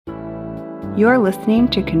You're listening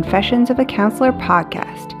to Confessions of a Counselor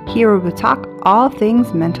podcast. Here we will talk all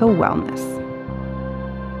things mental wellness.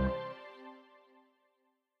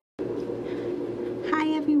 Hi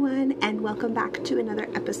everyone, and welcome back to another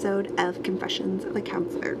episode of Confessions of a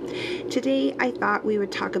Counselor. Today I thought we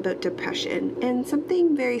would talk about depression and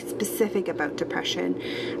something very specific about depression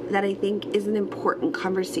that I think is an important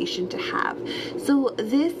conversation to have. So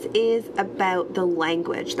this is about the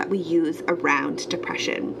language that we use around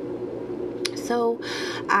depression. So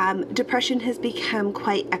depression has become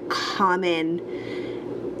quite a common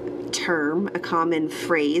term, a common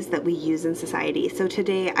phrase that we use in society. So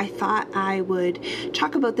today I thought I would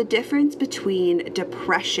talk about the difference between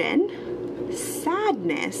depression,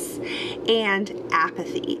 sadness, and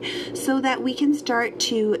apathy so that we can start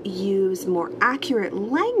to use more accurate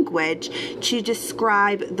language to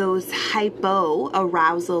describe those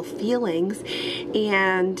hypoarousal feelings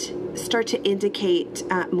and start to indicate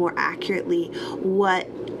more accurately what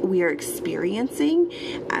we are experiencing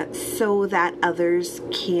so that others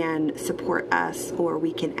can support us, or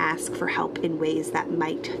we can ask for help in ways that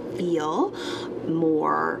might feel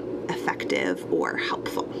more effective or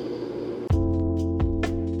helpful.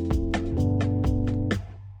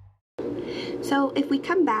 So if we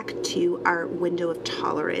come back to our window of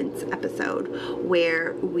tolerance episode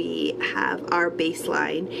where we have our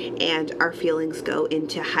baseline and our feelings go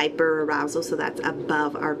into hyperarousal, so that's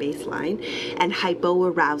above our baseline, and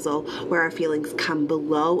hypoarousal where our feelings come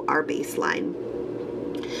below our baseline.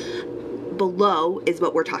 Below is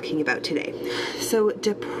what we're talking about today. So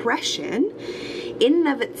depression in and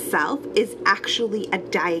of itself is actually a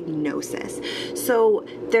diagnosis. So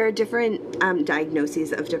there are different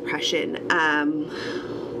diagnoses of depression.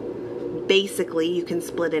 Basically, you can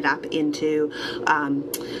split it up into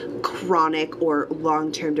chronic or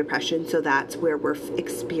long-term depression. So that's where we're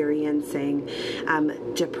experiencing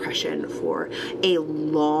depression for a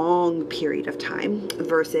long period of time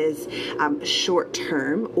versus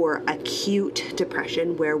short-term or acute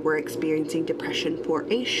depression, where we're experiencing depression for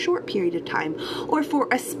a short period of time or for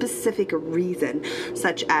a specific reason,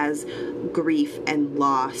 such as grief and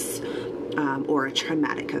loss or a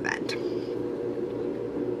traumatic event.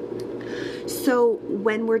 So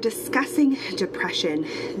when we're discussing depression,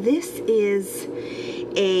 this is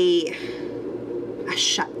a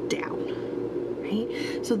shutdown,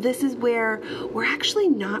 right? So this is where we're actually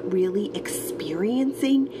not really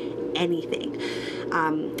experiencing anything.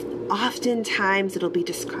 Oftentimes it'll be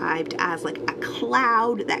described as like a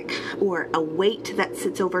cloud or a weight that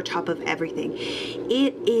sits over top of everything.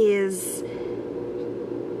 It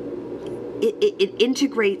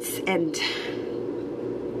integrates and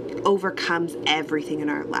overcomes everything in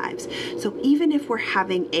our lives. So even if we're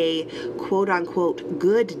having a quote-unquote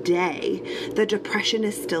good day, the depression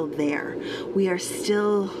is still there. We are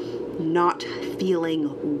still not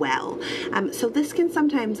feeling well. So this can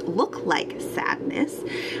sometimes look like sadness,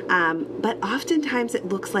 but oftentimes it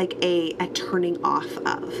looks like a turning off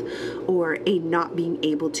of, or a not being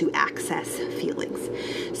able to access feelings.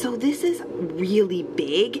 So this is really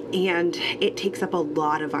big, and it takes up a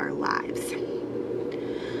lot of our lives.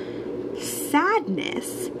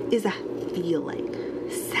 Sadness is a feeling.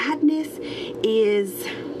 Sadness is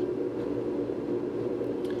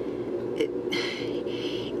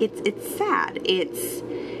it's sad. It's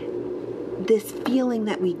this feeling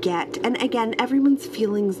that we get, and again, everyone's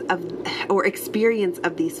feelings of or experience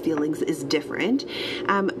of these feelings is different.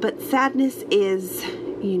 But sadness is,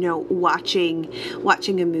 watching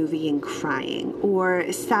a movie and crying,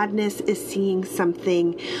 or sadness is seeing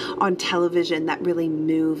something on television that really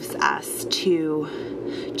moves us to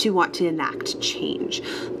want to enact change.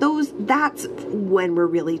 That's when we're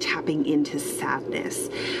really tapping into sadness,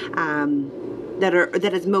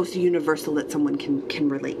 that is most universal, that someone can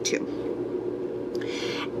relate to.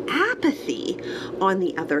 Apathy, on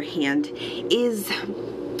the other hand, is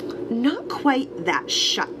not quite that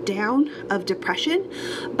shutdown of depression,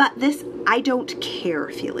 but this I don't care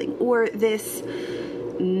feeling, or this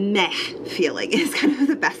meh feeling is kind of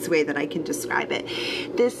the best way that I can describe it.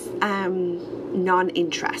 This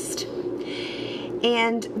non-interest.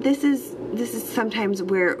 And this is sometimes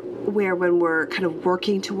where when we're kind of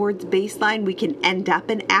working towards baseline, we can end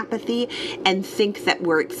up in apathy and think that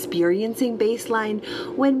we're experiencing baseline,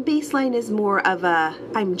 when baseline is more of a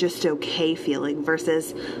I'm just okay feeling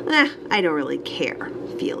versus I don't really care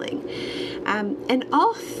feeling. And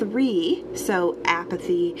all three, so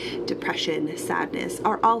apathy, depression, sadness,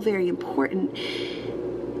 are all very important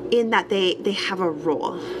in that they have a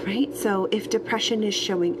role, right? So if depression is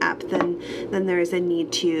showing up, then there is a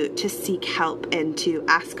need to seek help and to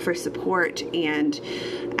ask for support and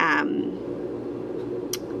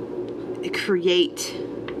create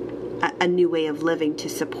a new way of living to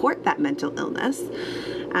support that mental illness.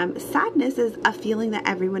 Sadness is a feeling that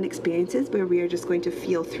everyone experiences, where we are just going to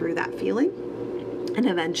feel through that feeling and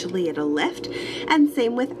eventually it'll lift. And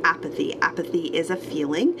same with apathy. Apathy is a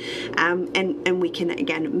feeling, and we can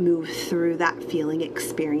again move through that feeling,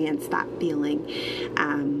 experience that feeling,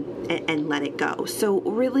 and let it go. So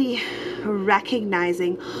really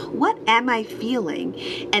recognizing, what am I feeling,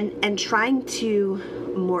 and trying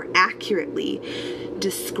to more accurately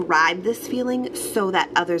describe this feeling so that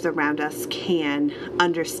others around us can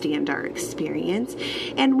understand our experience,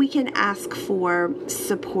 and we can ask for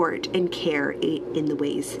support and care in the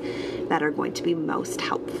ways that are going to be most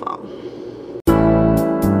helpful.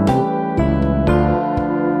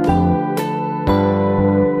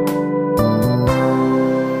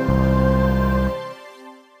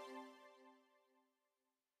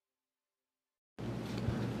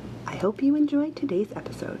 I hope you enjoyed today's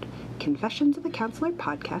episode. Confessions of a Counselor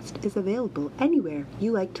podcast is available anywhere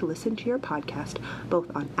you like to listen to your podcast, both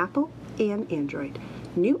on Apple and Android.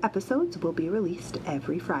 New episodes will be released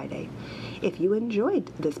every Friday. If you enjoyed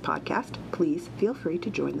this podcast, please feel free to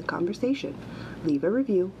join the conversation. Leave a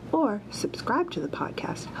review or subscribe to the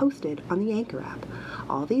podcast hosted on the Anchor app.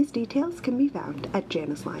 All these details can be found at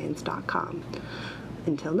janislyons.com.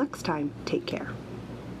 Until next time, take care.